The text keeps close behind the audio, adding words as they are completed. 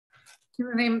In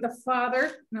the name of the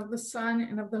Father, and of the Son,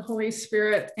 and of the Holy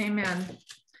Spirit, amen.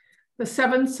 The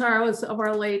seven sorrows of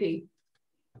Our Lady.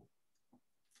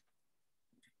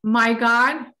 My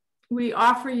God, we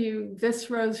offer you this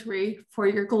rosary for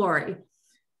your glory,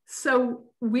 so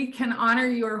we can honor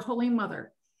your Holy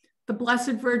Mother, the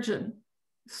Blessed Virgin,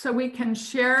 so we can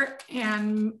share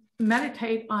and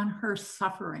meditate on her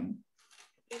suffering.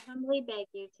 We humbly beg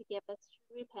you to give us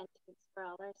true repentance for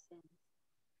all our sins.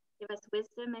 Give us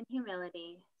wisdom and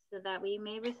humility, so that we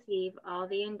may receive all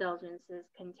the indulgences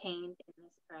contained in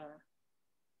this prayer.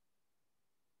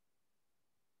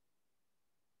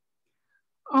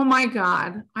 Oh my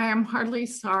God, I am heartily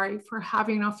sorry for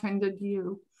having offended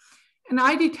you, and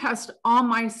I detest all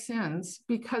my sins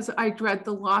because I dread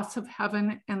the loss of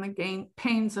heaven and the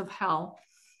pains of hell.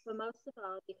 But most of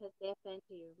all, because they offend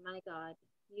you, my God,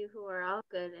 you who are all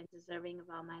good and deserving of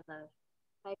all my love.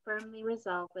 I firmly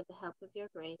resolve, with the help of your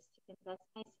grace, to confess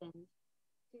my sins,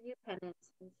 to do penance,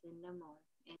 and sin no more.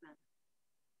 Amen.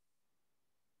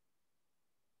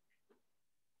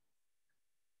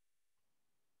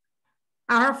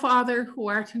 Our Father, who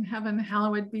art in heaven,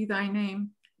 hallowed be thy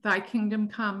name. Thy kingdom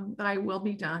come, thy will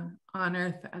be done, on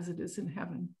earth as it is in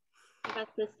heaven. Give us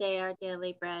this day our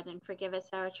daily bread, and forgive us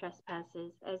our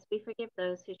trespasses, as we forgive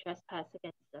those who trespass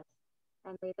against us.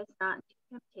 And lead us not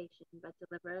into temptation, but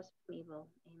deliver us from evil.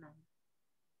 Amen.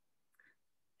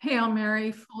 Hail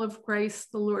Mary, full of grace,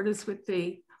 the Lord is with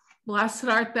thee. Blessed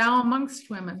art thou amongst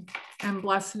women, and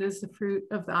blessed is the fruit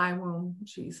of thy womb,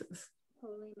 Jesus.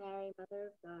 Holy Mary, Mother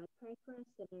of God, pray for us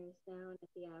sinners, now and at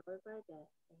the hour of our death.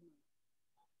 Amen.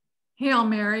 Hail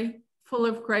Mary, full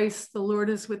of grace, the Lord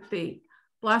is with thee.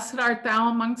 Blessed art thou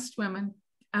amongst women,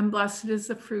 and blessed is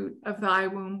the fruit of thy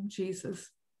womb, Jesus.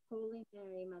 Holy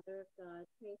Mary, Mother of God,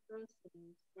 pray for us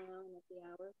sinners, now and at the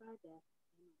hour of our death.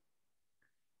 Amen.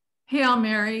 Hail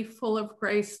Mary, full of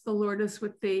grace, the Lord is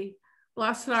with thee.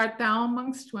 Blessed art thou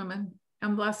amongst women,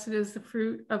 and blessed is the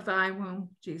fruit of thy womb,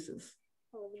 Jesus.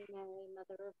 Holy Mary,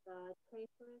 Mother of God, pray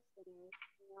for us sinners,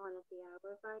 now and at the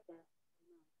hour of our death.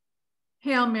 Amen.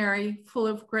 Hail Mary, full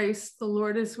of grace, the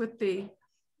Lord is with thee.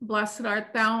 Blessed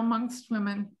art thou amongst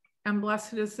women, and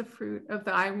blessed is the fruit of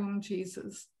thy womb,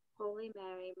 Jesus. Holy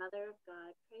Mary, Mother of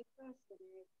God, pray for us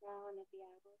sinners, now and at the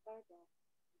hour of our death.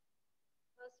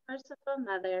 Most merciful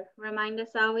Mother, remind us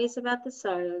always about the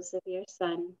sorrows of your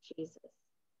Son, Jesus.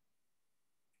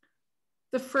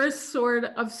 The first sword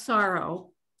of sorrow,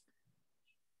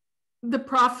 the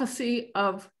prophecy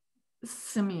of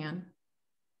Simeon.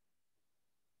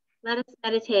 Let us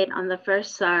meditate on the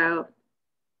first sorrow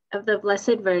of the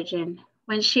Blessed Virgin,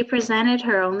 when she presented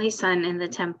her only son in the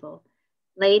temple,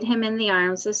 laid him in the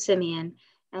arms of Simeon,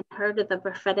 and heard the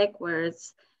prophetic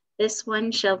words, "This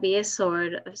one shall be a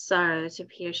sword of sorrow to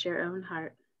pierce your own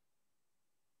heart."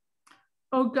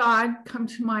 O God, come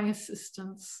to my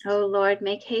assistance. O Lord,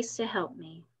 make haste to help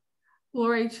me.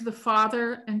 Glory to the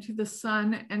Father, and to the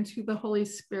Son, and to the Holy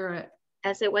Spirit.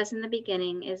 As it was in the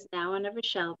beginning, is now, and ever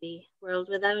shall be, world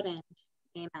without end.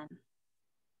 Amen.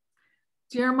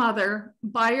 Dear Mother,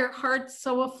 by your heart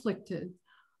so afflicted,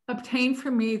 obtain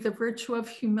for me the virtue of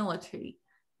humility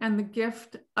and the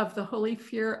gift of the holy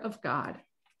fear of God.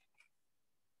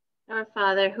 Our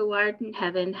Father, who art in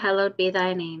heaven, hallowed be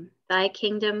thy name. Thy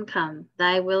kingdom come,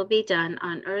 thy will be done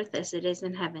on earth as it is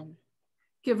in heaven.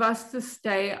 Give us this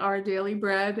day our daily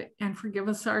bread, and forgive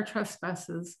us our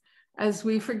trespasses, as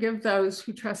we forgive those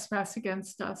who trespass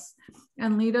against us.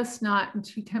 And lead us not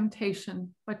into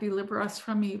temptation, but deliver us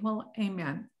from evil.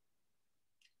 Amen.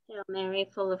 Hail Mary,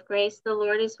 full of grace, the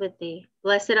Lord is with thee.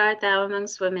 Blessed art thou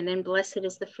amongst women, and blessed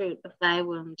is the fruit of thy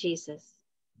womb, Jesus.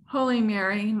 Holy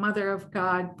Mary, Mother of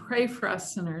God, pray for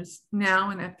us sinners, now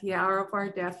and at the hour of our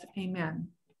death. Amen.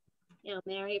 Hail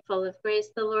Mary, full of grace,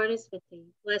 the Lord is with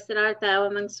thee. Blessed art thou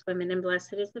amongst women, and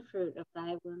blessed is the fruit of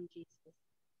thy womb, Jesus.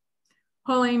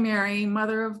 Holy Mary,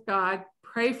 Mother of God,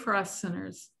 pray for us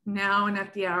sinners, now and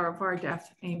at the hour of our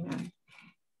death. Amen.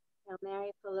 Hail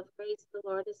Mary, full of grace, the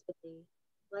Lord is with thee.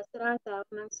 Blessed art thou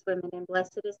amongst women, and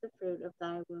blessed is the fruit of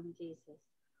thy womb, Jesus.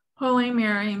 Holy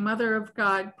Mary, Mother of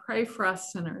God, pray for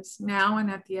us sinners, now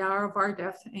and at the hour of our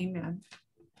death. Amen.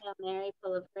 Hail Mary,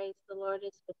 full of grace, the Lord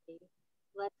is with thee.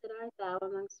 Blessed art thou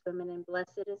amongst women, and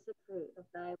blessed is the fruit of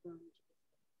thy womb, Jesus.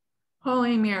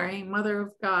 Holy Mary, Mother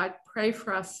of God, pray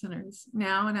for us sinners,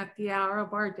 now and at the hour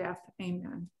of our death.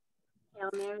 Amen. Hail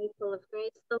Mary, full of grace,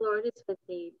 the Lord is with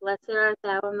thee. Blessed art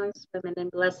thou amongst women,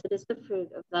 and blessed is the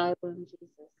fruit of thy womb,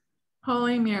 Jesus.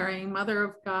 Holy Mary, Mother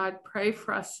of God, pray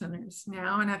for us sinners,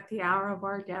 now and at the hour of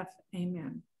our death.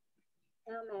 Amen.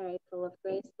 Hail Mary, full of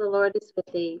grace, the Lord is with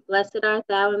thee. Blessed art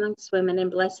thou amongst women,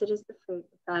 and blessed is the fruit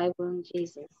of thy womb,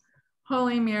 Jesus.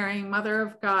 Holy Mary, Mother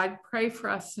of God, pray for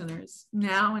us sinners,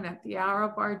 now and at the hour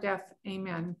of our death.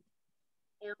 Amen.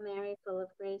 Hail Mary, full of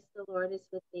grace, the Lord is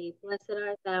with thee. Blessed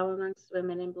art thou amongst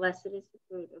women, and blessed is the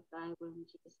fruit of thy womb,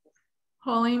 Jesus.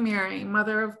 Holy Mary,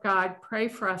 Mother of God, pray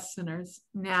for us sinners,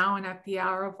 now and at the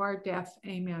hour of our death.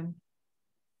 Amen.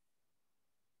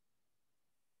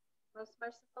 Most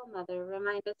merciful Mother,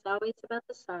 remind us always about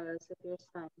the sorrows of your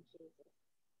Son, Jesus.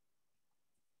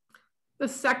 The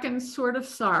second sort of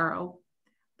sorrow,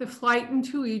 the flight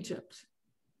into Egypt.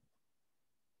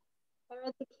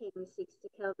 Herod the king seeks to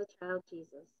kill the child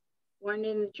Jesus. Warned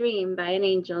in a dream by an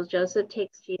angel, Joseph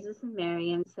takes Jesus and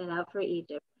Mary and set out for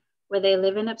Egypt, where they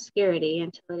live in obscurity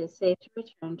until it is safe to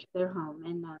return to their home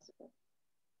in Nazareth.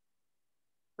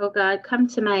 O God, come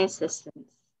to my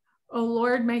assistance. O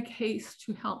Lord, make haste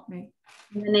to help me.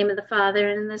 In the name of the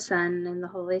Father, and the Son, and the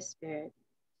Holy Spirit.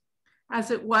 As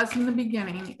it was in the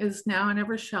beginning, is now, and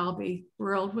ever shall be,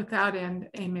 world without end.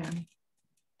 Amen.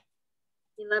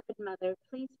 Beloved Mother,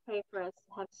 please pray for us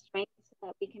to have strength so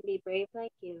that we can be brave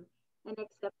like you and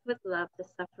accept with love the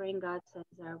suffering God sends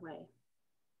our way.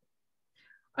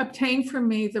 Obtain for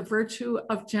me the virtue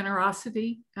of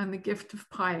generosity and the gift of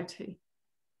piety.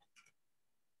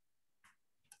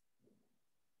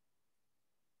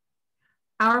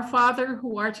 Our Father,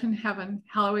 who art in heaven,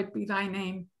 hallowed be thy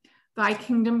name. Thy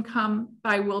kingdom come,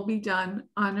 thy will be done,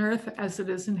 on earth as it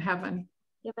is in heaven.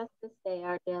 Give us this day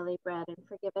our daily bread, and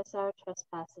forgive us our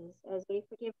trespasses, as we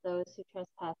forgive those who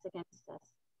trespass against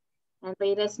us. And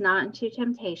lead us not into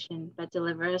temptation, but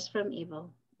deliver us from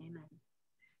evil. Amen.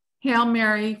 Hail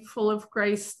Mary, full of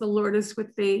grace, the Lord is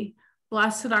with thee.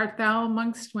 Blessed art thou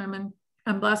amongst women,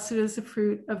 and blessed is the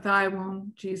fruit of thy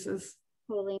womb, Jesus.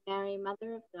 Holy Mary,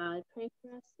 Mother of God, pray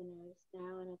for us sinners,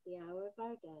 now and at the hour of our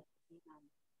death. Amen.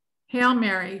 Hail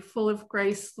Mary, full of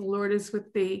grace, the Lord is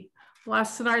with thee.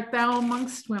 Blessed art thou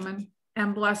amongst women,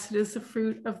 and blessed is the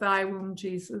fruit of thy womb,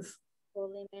 Jesus.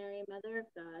 Holy Mary, Mother of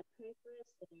God, pray for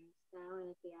us sinners, now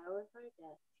and at the hour of our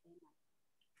death. Amen.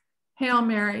 Hail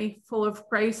Mary, full of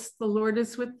grace, the Lord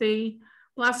is with thee.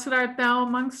 Blessed art thou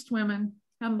amongst women,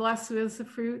 and blessed is the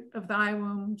fruit of thy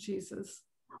womb, Jesus.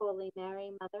 Holy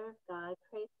Mary, Mother of God,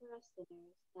 pray for us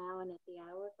sinners, now and at the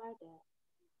hour of our death.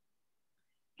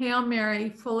 Hail Mary,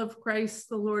 full of grace,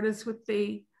 the Lord is with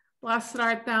thee. Blessed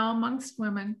art thou amongst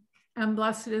women, and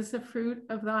blessed is the fruit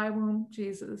of thy womb,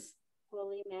 Jesus.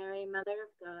 Holy Mary, Mother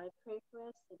of God, pray for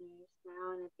us sinners,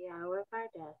 now and at the hour of our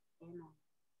death. Amen.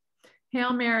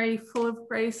 Hail Mary, full of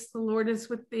grace, the Lord is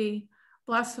with thee.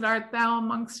 Blessed art thou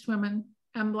amongst women,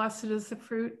 and blessed is the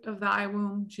fruit of thy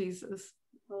womb, Jesus.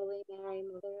 Holy Mary,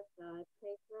 Mother of God,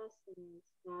 pray for us sinners,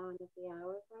 now and at the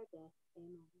hour of our death.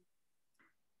 Amen.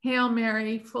 Hail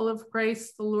Mary, full of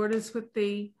grace, the Lord is with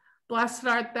thee. Blessed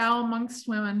art thou amongst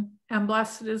women, and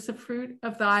blessed is the fruit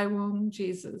of thy womb,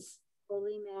 Jesus.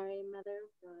 Holy Mary, Mother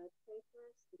of God, pray for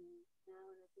us sinners, now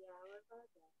and at the hour of our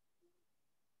death.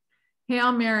 Amen.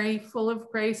 Hail Mary, full of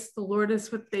grace, the Lord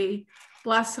is with thee.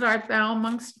 Blessed art thou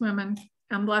amongst women,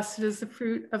 and blessed is the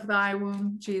fruit of thy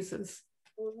womb, Jesus.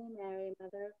 Holy Mary,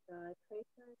 Mother of God, pray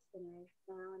for us sinners,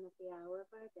 now and at the hour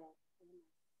of our death. Amen.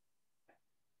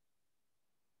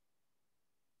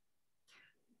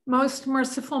 Most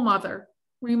merciful Mother,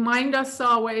 remind us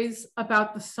always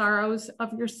about the sorrows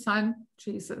of your Son,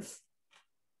 Jesus.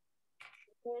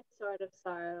 The third sort of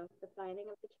sorrow, the finding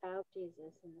of the child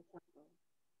Jesus in the temple.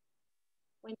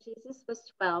 When Jesus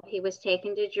was 12, he was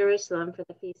taken to Jerusalem for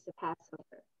the feast of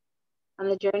Passover. On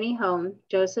the journey home,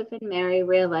 Joseph and Mary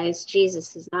realized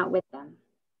Jesus is not with them.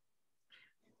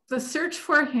 They search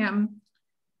for him.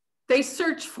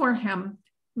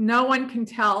 No one can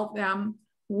tell them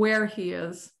where he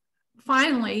is.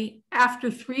 Finally, after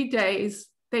 3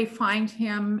 days, they find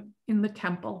him in the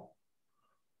temple.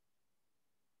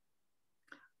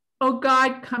 O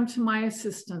God, come to my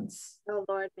assistance. O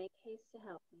Lord, make haste to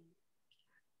help me.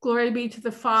 Glory be to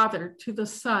the Father, to the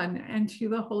Son, and to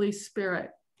the Holy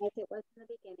Spirit. As it was in the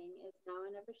beginning, is now,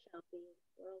 and ever shall be,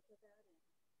 world without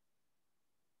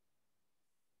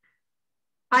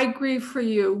end. I grieve for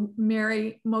you,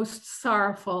 Mary, most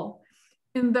sorrowful,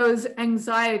 in those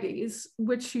anxieties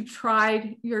which you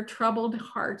tried your troubled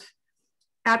heart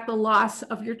at the loss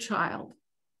of your child.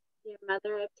 Dear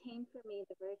Mother, obtain for me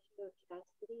the virtue of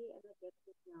chastity and the gift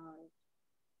of knowledge.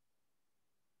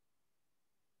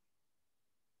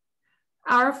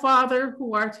 Our Father,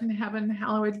 who art in heaven,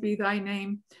 hallowed be thy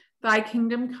name. Thy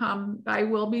kingdom come, thy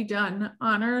will be done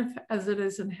on earth as it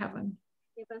is in heaven.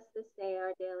 Give us this day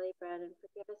our daily bread, and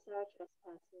forgive us our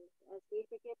trespasses, as we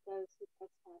forgive those who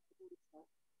trespass against us.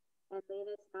 And lead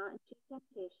us not into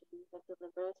temptation, but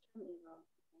deliver us from evil.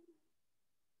 Amen.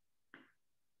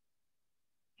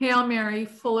 Hail Mary,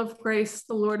 full of grace,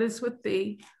 the Lord is with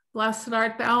thee. Blessed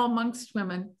art thou amongst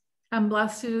women, and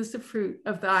blessed is the fruit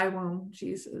of thy womb,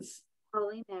 Jesus.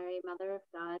 Holy Mary, Mother of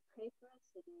God, pray for us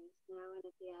sinners, now and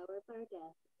at the hour of our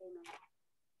death. Amen.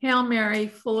 Hail Mary,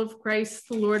 full of grace,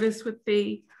 the Lord is with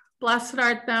thee. Blessed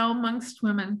art thou amongst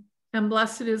women, and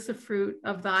blessed is the fruit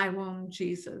of thy womb,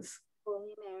 Jesus.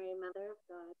 Holy Mary, Mother of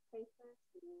God, pray for us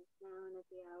sinners, now and at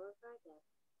the hour of our death.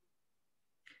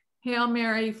 Hail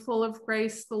Mary, full of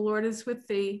grace, the Lord is with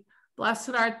thee.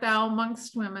 Blessed art thou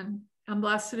amongst women, and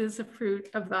blessed is the fruit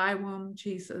of thy womb,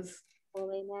 Jesus.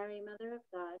 Holy Mary, Mother of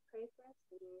God, pray for us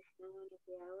sinners, now and at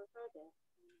the hour of our death.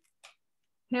 Amen.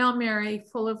 Hail Mary,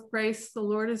 full of grace, the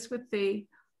Lord is with thee.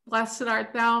 Blessed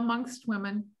art thou amongst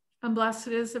women, and blessed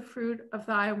is the fruit of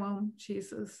thy womb,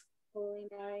 Jesus. Holy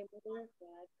Mary, Mother of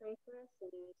God, pray for us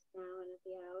sinners, now and at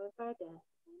the hour of our death.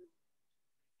 Amen.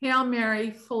 Hail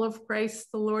Mary, full of grace,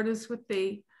 the Lord is with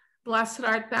thee. Blessed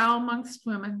art thou amongst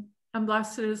women, and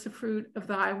blessed is the fruit of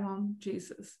thy womb,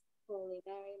 Jesus. Holy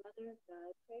Mary, Mother of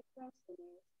God, pray for us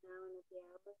sinners, now and at the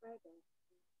hour of our death.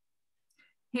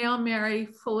 Amen. Hail Mary,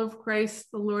 full of grace,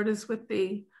 the Lord is with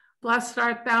thee. Blessed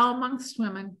art thou amongst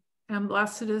women, and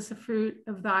blessed is the fruit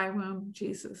of thy womb,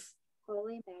 Jesus.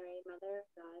 Holy Mary, Mother of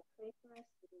God, pray for us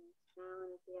sinners, now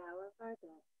and at the hour of our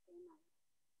death. Amen.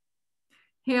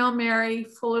 Hail Mary,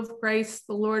 full of grace,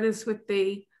 the Lord is with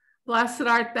thee. Blessed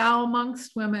art thou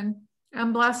amongst women,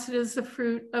 and blessed is the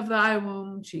fruit of thy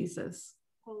womb, Jesus.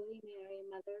 Holy Mary,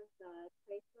 Mother of God,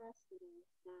 pray for us sinners,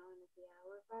 now and at the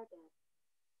hour of our death.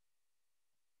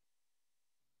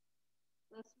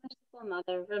 Most merciful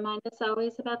Mother, remind us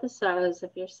always about the sorrows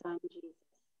of your Son, Jesus.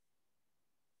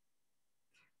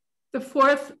 The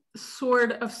fourth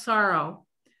sword of sorrow.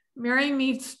 Mary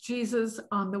meets Jesus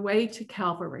on the way to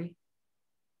Calvary.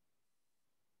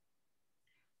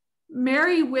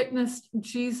 Mary witnessed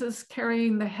Jesus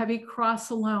carrying the heavy cross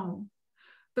alone,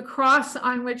 the cross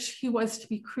on which he was to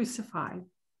be crucified.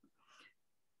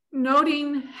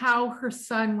 Noting how her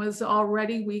son was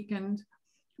already weakened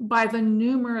by the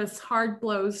numerous hard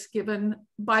blows given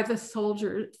by the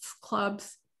soldiers'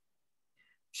 clubs,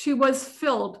 she was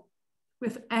filled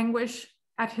with anguish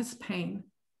at his pain.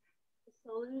 The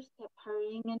soldiers kept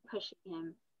hurrying and pushing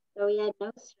him, though he had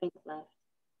no strength left.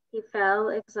 He fell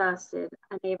exhausted,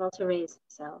 unable to raise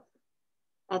himself.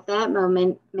 At that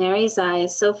moment, Mary's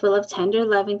eyes, so full of tender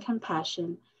love and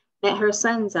compassion, met her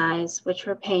son's eyes, which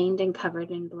were pained and covered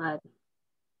in blood.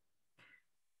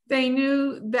 They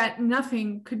knew that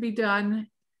nothing could be done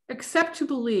except to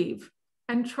believe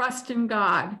and trust in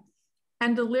God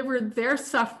and deliver their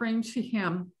suffering to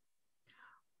him.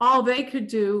 All they could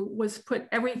do was put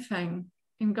everything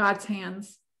in God's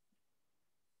hands.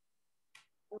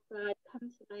 O God, come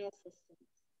to my assistance.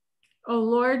 O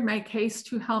Lord, make haste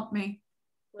to help me.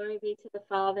 Glory be to the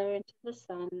Father, and to the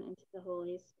Son, and to the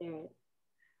Holy Spirit.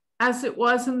 As it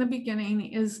was in the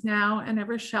beginning, is now, and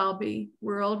ever shall be,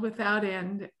 world without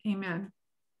end. Amen.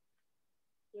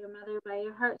 Dear Mother, by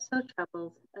your heart so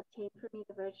troubled, obtain for me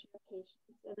the virtue of patience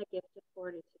and the gift of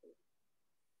fortitude.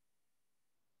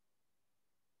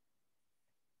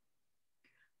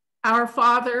 Our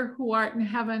Father, who art in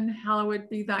heaven, hallowed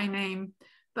be thy name.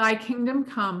 Thy kingdom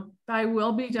come, thy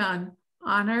will be done,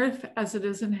 on earth as it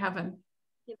is in heaven.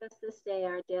 Give us this day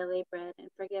our daily bread, and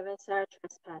forgive us our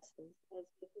trespasses, as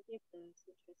we forgive those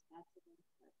who trespass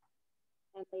against us.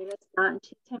 And lead us not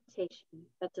into temptation,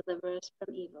 but deliver us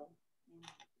from evil. Amen.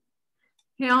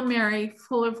 Hail Mary,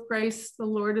 full of grace, the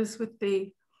Lord is with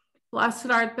thee.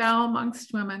 Blessed art thou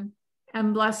amongst women,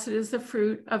 and blessed is the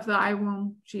fruit of thy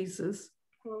womb, Jesus.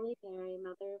 Holy Mary,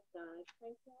 Mother of God,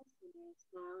 pray for us sinners,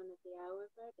 now and at the hour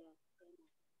of our death. Amen.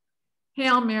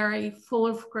 Hail Mary, full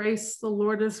of grace, the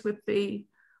Lord is with thee.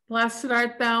 Blessed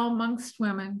art thou amongst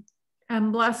women,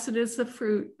 and blessed is the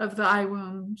fruit of thy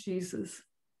womb, Jesus.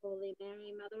 Holy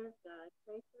Mary, Mother of God,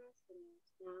 pray for us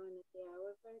sinners, now and at the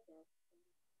hour of our death.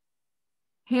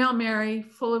 Amen. Hail Mary,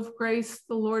 full of grace,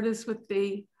 the Lord is with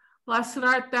thee. Blessed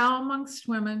art thou amongst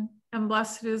women, and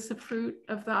blessed is the fruit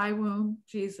of thy womb,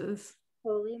 Jesus.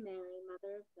 Holy Mary,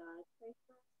 Mother of God, pray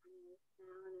for us sinners,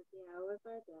 now and at the hour of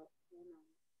our death. Amen.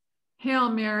 Hail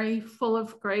Mary, full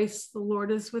of grace, the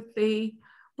Lord is with thee.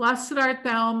 Blessed art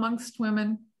thou amongst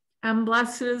women, and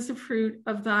blessed is the fruit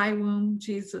of thy womb,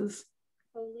 Jesus.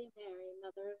 Holy Mary,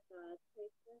 Mother of God, pray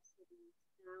for us sinners,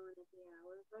 now and at the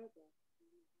hour of our death.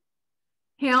 Amen.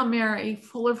 Hail Mary,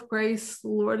 full of grace, the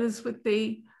Lord is with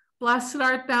thee. Blessed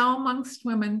art thou amongst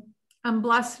women, and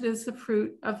blessed is the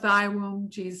fruit of thy womb,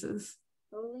 Jesus.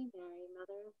 Holy Mary,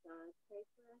 Mother of God, pray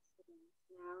for us sinners,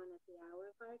 now and at the hour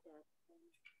of our death.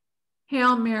 Amen.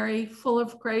 Hail Mary, full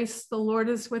of grace, the Lord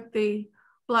is with thee.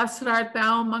 Blessed art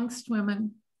thou amongst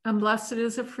women, and blessed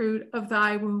is the fruit of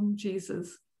thy womb,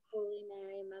 Jesus. Holy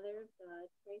Mary, Mother of God,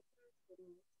 pray for us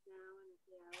sinners, now and at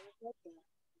the hour of our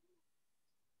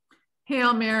death.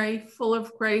 Hail Mary, full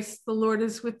of grace, the Lord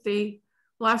is with thee.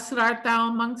 Blessed art thou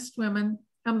amongst women,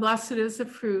 and blessed is the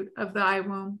fruit of thy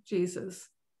womb, Jesus.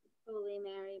 Holy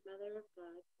Mary, Mother of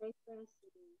God, pray for us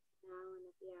sinners, now and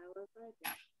at the hour of our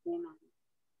death. Amen.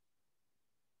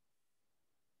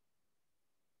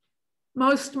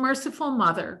 Most merciful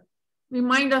Mother,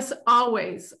 remind us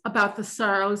always about the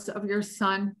sorrows of your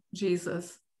Son,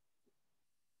 Jesus.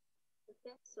 The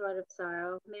fifth sword of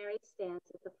sorrow, Mary stands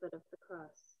at the foot of the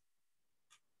cross.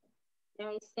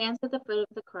 Mary stands at the foot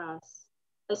of the cross.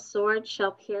 A sword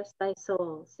shall pierce thy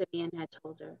soul, Simeon had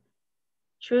told her.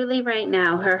 Truly, right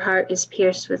now, her heart is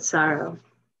pierced with sorrow.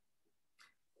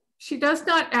 She does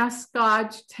not ask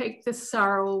God to take this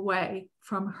sorrow away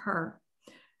from her.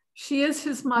 She is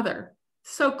his mother,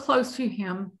 so close to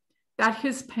him that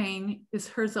his pain is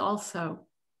hers also.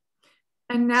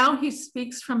 And now he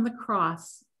speaks from the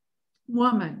cross,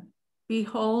 "Woman,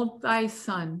 behold thy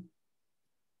son."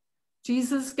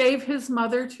 Jesus gave his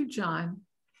mother to John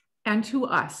and to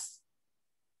us.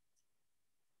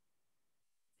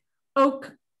 O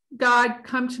God,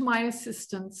 come to my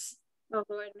assistance. O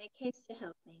Lord, make haste to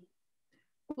help me.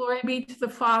 Glory be to the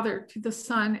Father, to the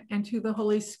Son, and to the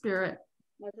Holy Spirit.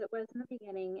 As it was in the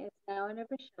beginning, is now, and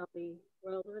ever shall be,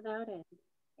 world without end.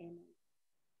 Amen.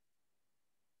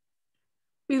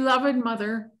 Beloved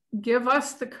Mother, give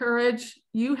us the courage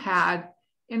you had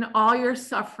in all your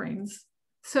sufferings,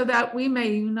 so that we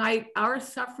may unite our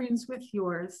sufferings with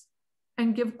yours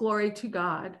and give glory to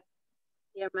God.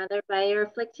 Dear Mother, by your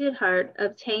afflicted heart,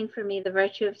 obtain for me the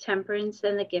virtue of temperance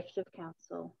and the gift of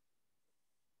counsel.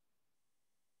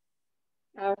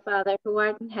 Our Father, who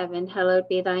art in heaven, hallowed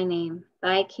be thy name.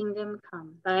 Thy kingdom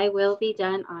come, thy will be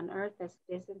done on earth as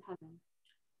it is in heaven.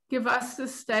 Give us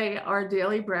this day our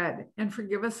daily bread, and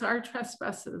forgive us our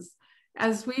trespasses,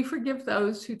 as we forgive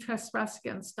those who trespass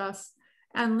against us.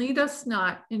 And lead us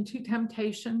not into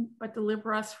temptation, but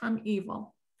deliver us from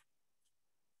evil.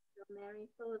 Hail Mary,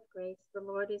 full of grace, the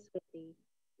Lord is with thee.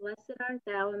 Blessed art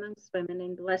thou amongst women,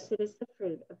 and blessed is the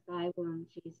fruit of thy womb,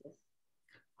 Jesus.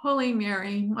 Holy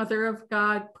Mary, Mother of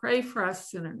God, pray for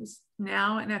us sinners,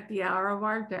 now and at the hour of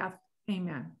our death.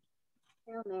 Amen.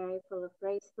 Hail Mary, full of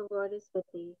grace, the Lord is with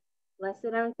thee. Blessed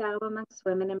art thou amongst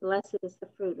women, and blessed is the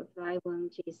fruit of thy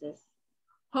womb, Jesus.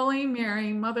 Holy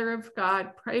Mary, Mother of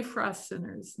God, pray for us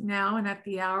sinners, now and at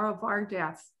the hour of our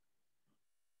death.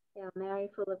 Hail Mary,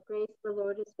 full of grace, the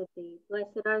Lord is with thee.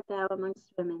 Blessed art thou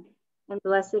amongst women, and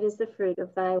blessed is the fruit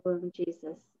of thy womb,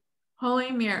 Jesus.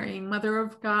 Holy Mary, Mother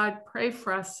of God, pray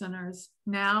for us sinners,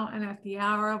 now and at the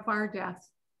hour of our death.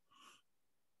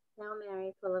 Hail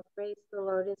Mary, full of grace, the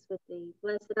Lord is with thee.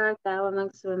 Blessed art thou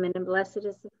amongst women, and blessed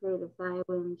is the fruit of thy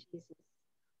womb, Jesus.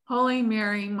 Holy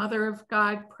Mary, Mother of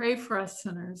God, pray for us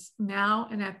sinners, now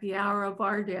and at the hour of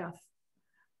our death.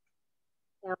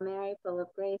 Hail Mary, full of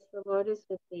grace, the Lord is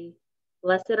with thee.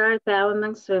 Blessed art thou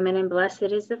amongst women, and blessed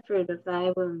is the fruit of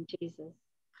thy womb, Jesus.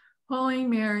 Holy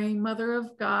Mary, Mother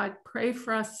of God, pray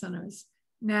for us sinners,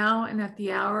 now and at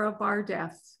the hour of our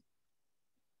death.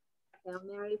 Hail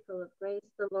Mary, full of grace,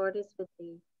 the Lord is with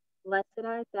thee. Blessed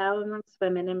art thou amongst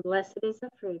women, and blessed is the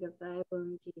fruit of thy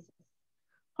womb, Jesus.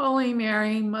 Holy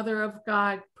Mary, Mother of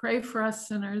God, pray for us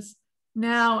sinners,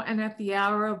 now and at the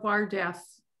hour of our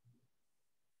death.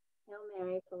 Hail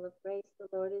Mary, full of grace, the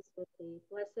Lord is with thee.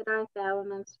 Blessed art thou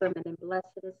amongst women, and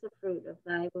blessed is the fruit of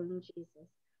thy womb, Jesus.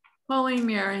 Holy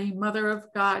Mary, Mother of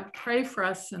God, pray for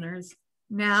us sinners,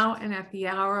 now and at the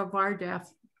hour of our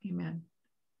death. Amen.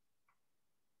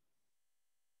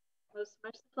 Most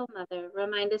merciful Mother,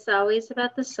 remind us always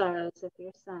about the sorrows of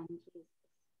your Son, Jesus.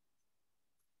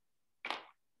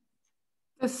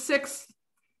 The sixth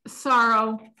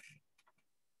sorrow,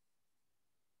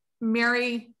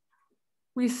 Mary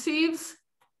receives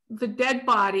the dead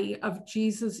body of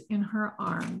Jesus in her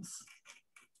arms.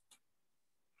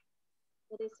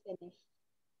 It is finished.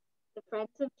 The friends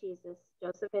of Jesus,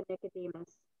 Joseph and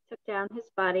Nicodemus, took down his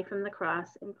body from the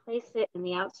cross and placed it in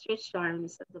the outstretched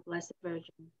arms of the Blessed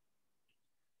Virgin.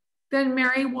 Then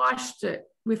Mary washed it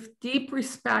with deep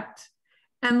respect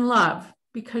and love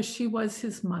because she was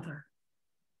his mother.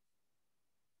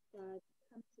 God,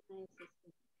 come to my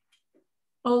assistance.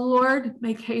 O Lord,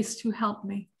 make haste to help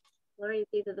me. Glory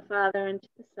be to the Father, and to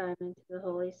the Son, and to the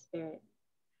Holy Spirit.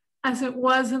 As it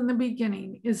was in the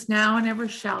beginning, is now, and ever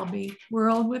shall be,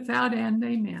 world without end.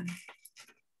 Amen.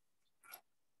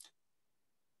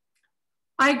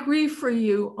 I grieve for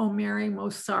you, O Mary,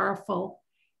 most sorrowful.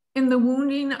 In the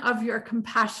wounding of your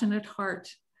compassionate heart,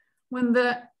 When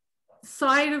the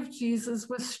side of Jesus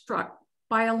was struck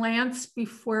by a lance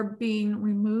before being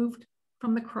removed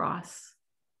from the cross.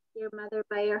 Dear Mother,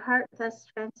 by your heart thus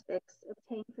transfixed,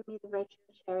 obtain for me the virtue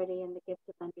of charity and the gift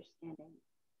of understanding.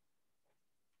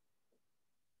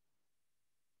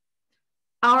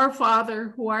 Our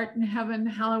Father, who art in heaven,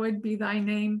 hallowed be thy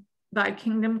name. Thy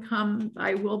kingdom come,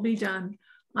 thy will be done,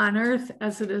 on earth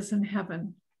as it is in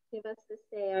heaven. Give us this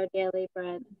day our daily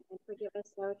bread, and forgive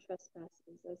us our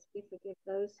trespasses, as we forgive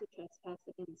those who trespass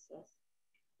against us.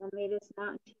 And lead us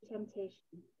not into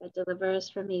temptation, but deliver us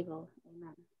from evil.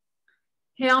 Amen.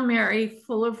 Hail Mary,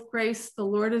 full of grace, the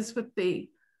Lord is with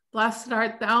thee. Blessed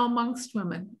art thou amongst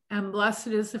women, and blessed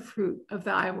is the fruit of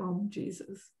thy womb,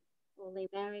 Jesus. Holy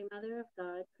Mary, Mother of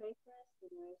God, pray for us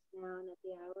sinners, now and at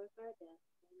the hour of our death.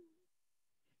 Amen.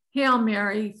 Hail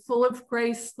Mary, full of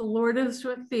grace, the Lord is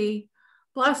with thee.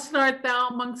 Blessed art thou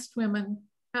amongst women,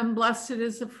 and blessed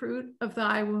is the fruit of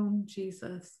thy womb,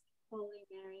 Jesus. Holy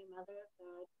Mary, Mother of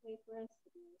God, pray for us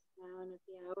sinners, now and at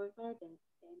the hour of our death.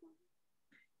 Amen.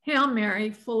 Hail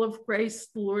Mary, full of grace,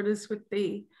 the Lord is with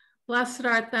thee. Blessed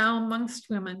art thou amongst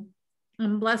women,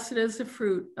 and blessed is the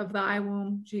fruit of thy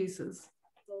womb, Jesus.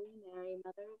 Holy Mary,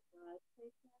 Mother of God, pray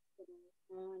for us sinners,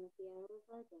 now and at the hour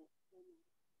of our death. Amen.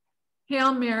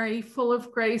 Hail Mary, full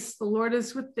of grace, the Lord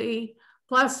is with thee.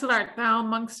 Blessed art thou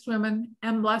amongst women,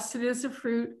 and blessed is the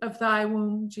fruit of thy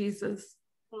womb, Jesus.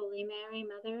 Holy Mary,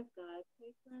 Mother of God,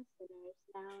 pray for us sinners,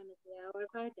 now and at the hour of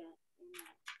our death.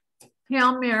 Amen.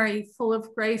 Hail Mary, full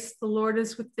of grace, the Lord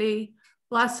is with thee.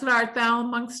 Blessed art thou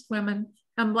amongst women,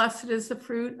 and blessed is the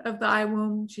fruit of thy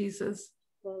womb, Jesus.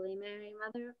 Holy Mary,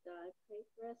 Mother of God, pray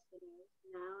for us sinners,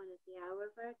 now and at the hour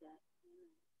of our death. Amen.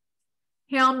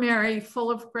 Hail Mary,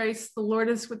 full of grace, the Lord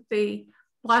is with thee.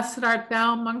 Blessed art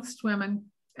thou amongst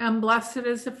women, and blessed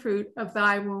is the fruit of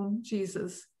thy womb,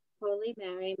 Jesus. Holy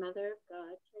Mary, Mother of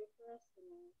God, pray for us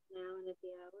sinners, now and at the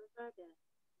hour of our death.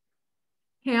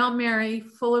 Hail Mary,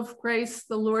 full of grace,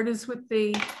 the Lord is with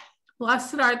thee.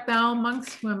 Blessed art thou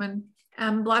amongst women,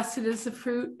 and blessed is the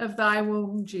fruit of thy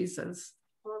womb, Jesus.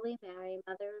 Holy Mary,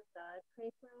 Mother of God, pray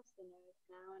for us sinners,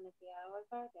 now and at the hour of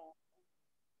our death.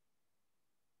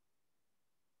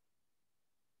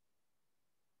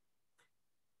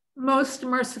 Most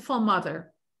merciful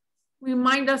Mother,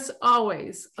 remind us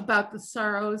always about the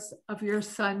sorrows of your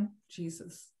Son,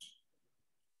 Jesus.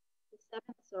 The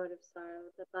seventh sort of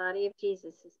sorrow, the body of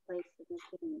Jesus is placed in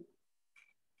the tomb.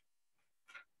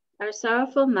 Our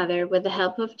sorrowful mother, with the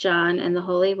help of John and the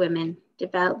holy women,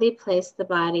 devoutly placed the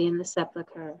body in the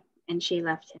sepulchre, and she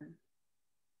left him.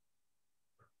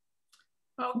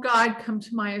 O God, come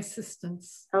to my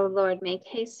assistance. O Lord, make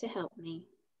haste to help me.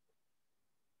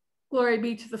 Glory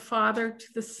be to the Father,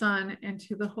 to the Son, and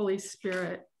to the Holy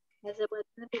Spirit. As it was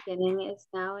in the beginning, is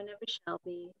now, and ever shall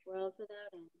be, world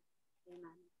without end.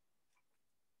 Amen.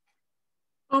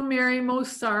 O Mary,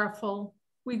 most sorrowful,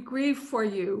 we grieve for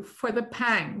you for the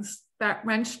pangs that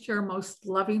wrenched your most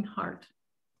loving heart.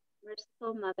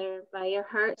 Merciful Mother, by your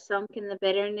heart sunk in the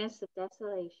bitterness of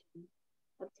desolation,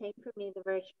 obtain for me the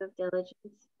virtue of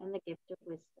diligence and the gift of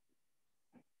wisdom.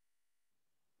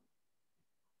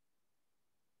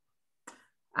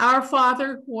 Our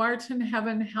Father, who art in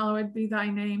heaven, hallowed be thy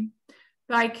name.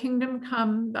 Thy kingdom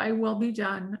come, thy will be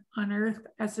done, on earth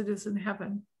as it is in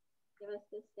heaven. Give us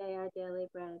this day our daily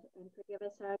bread, and forgive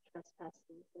us our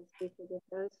trespasses, as we forgive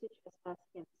those who trespass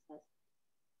against us.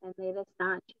 And lead us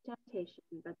not into temptation,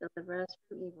 but deliver us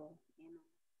from evil. Amen.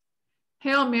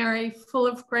 Hail Mary, full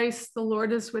of grace, the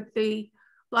Lord is with thee.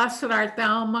 Blessed art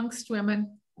thou amongst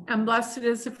women, and blessed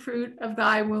is the fruit of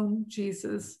thy womb,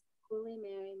 Jesus. Holy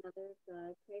Mary, Mother of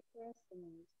God, pray for us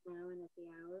sinners, now and at the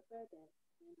hour of our death.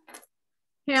 Amen.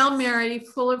 Hail Mary,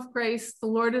 full of grace, the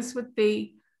Lord is with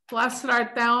thee. Blessed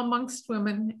art thou amongst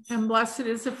women, and blessed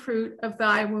is the fruit of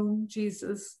thy womb,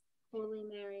 Jesus. Holy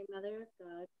Mary, Mother of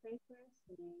God, pray for us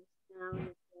sinners, now and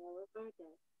at the hour of our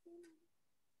death. Amen.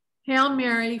 Hail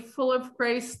Mary, full of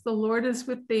grace, the Lord is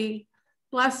with thee.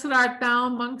 Blessed art thou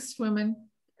amongst women,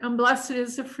 and blessed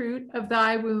is the fruit of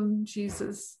thy womb,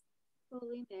 Jesus.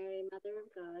 Holy Mary, Mother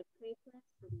of God, pray for us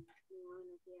sinners, now and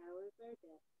at the hour of our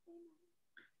death. Amen.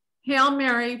 Hail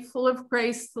Mary, full of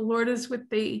grace, the Lord is with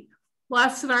thee.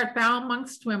 Blessed art thou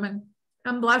amongst women,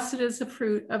 and blessed is the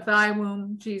fruit of thy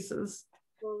womb, Jesus.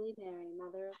 Holy Mary,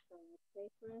 Mother of God, pray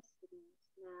for us sinners,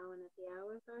 now and at the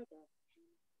hour of our death.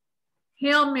 Amen.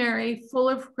 Hail Mary, full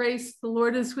of grace, the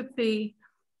Lord is with thee.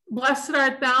 Blessed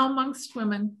art thou amongst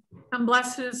women, and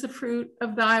blessed is the fruit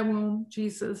of thy womb,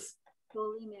 Jesus.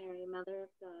 Holy Mary, Mother of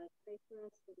God, pray for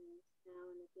us sinners, now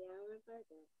and at the hour of our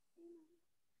death. Amen.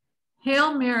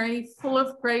 Hail Mary, full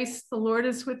of grace, the Lord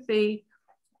is with thee.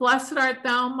 Blessed art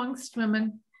thou amongst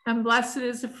women, and blessed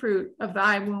is the fruit of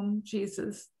thy womb,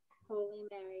 Jesus. Holy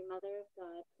Mary, Mother of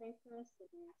God, pray for us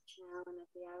sinners, now and at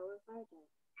the hour of our death.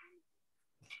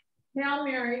 Hail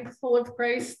Mary, full of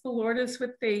grace, the Lord is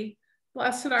with thee.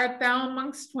 Blessed art thou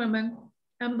amongst women,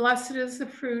 and blessed is the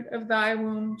fruit of thy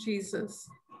womb, Jesus.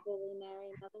 Holy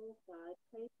Mary, Mother of God,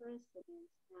 pray for us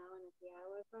sinners, now and at the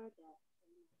hour of our death.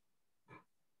 Amen.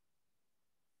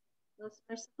 Most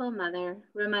merciful Mother,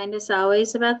 remind us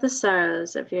always about the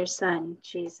sorrows of your Son,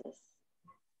 Jesus.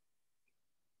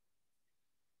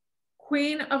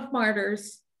 Queen of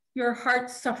martyrs, your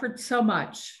heart suffered so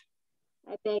much.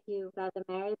 I beg you, by the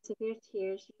merits of your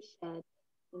tears you shed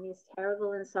in these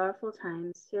terrible and sorrowful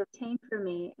times, to obtain for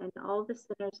me and all the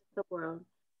sinners of the world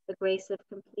the grace of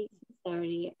complete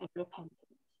sincerity and repentance.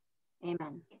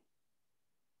 Amen.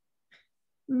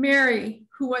 Mary,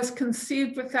 who was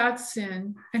conceived without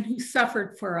sin and who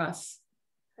suffered for us,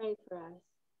 Pray for us.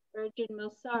 Virgin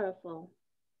most sorrowful,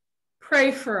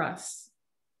 pray for us.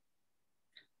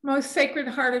 Most Sacred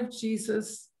Heart of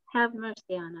Jesus, have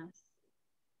mercy on us.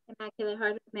 Immaculate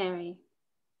Heart of Mary,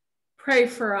 pray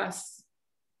for us.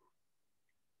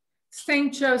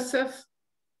 Saint Joseph,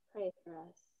 pray for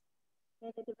us.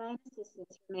 May the divine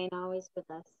assistance remain always with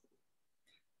us.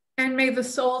 and may the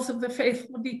souls of the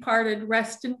faithful departed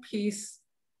rest in peace.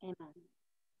 Amen.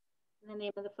 In the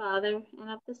name of the Father, and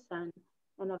of the Son,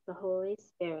 and of the Holy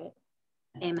Spirit.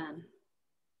 Amen.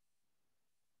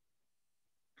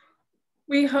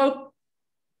 We hope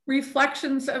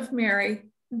reflections of Mary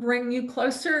bring you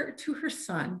closer to her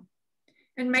Son,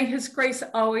 and may his grace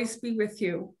always be with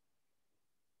you.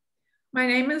 My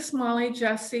name is Molly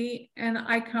Jesse, and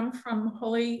I come from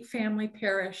Holy Family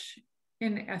Parish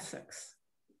in Essex.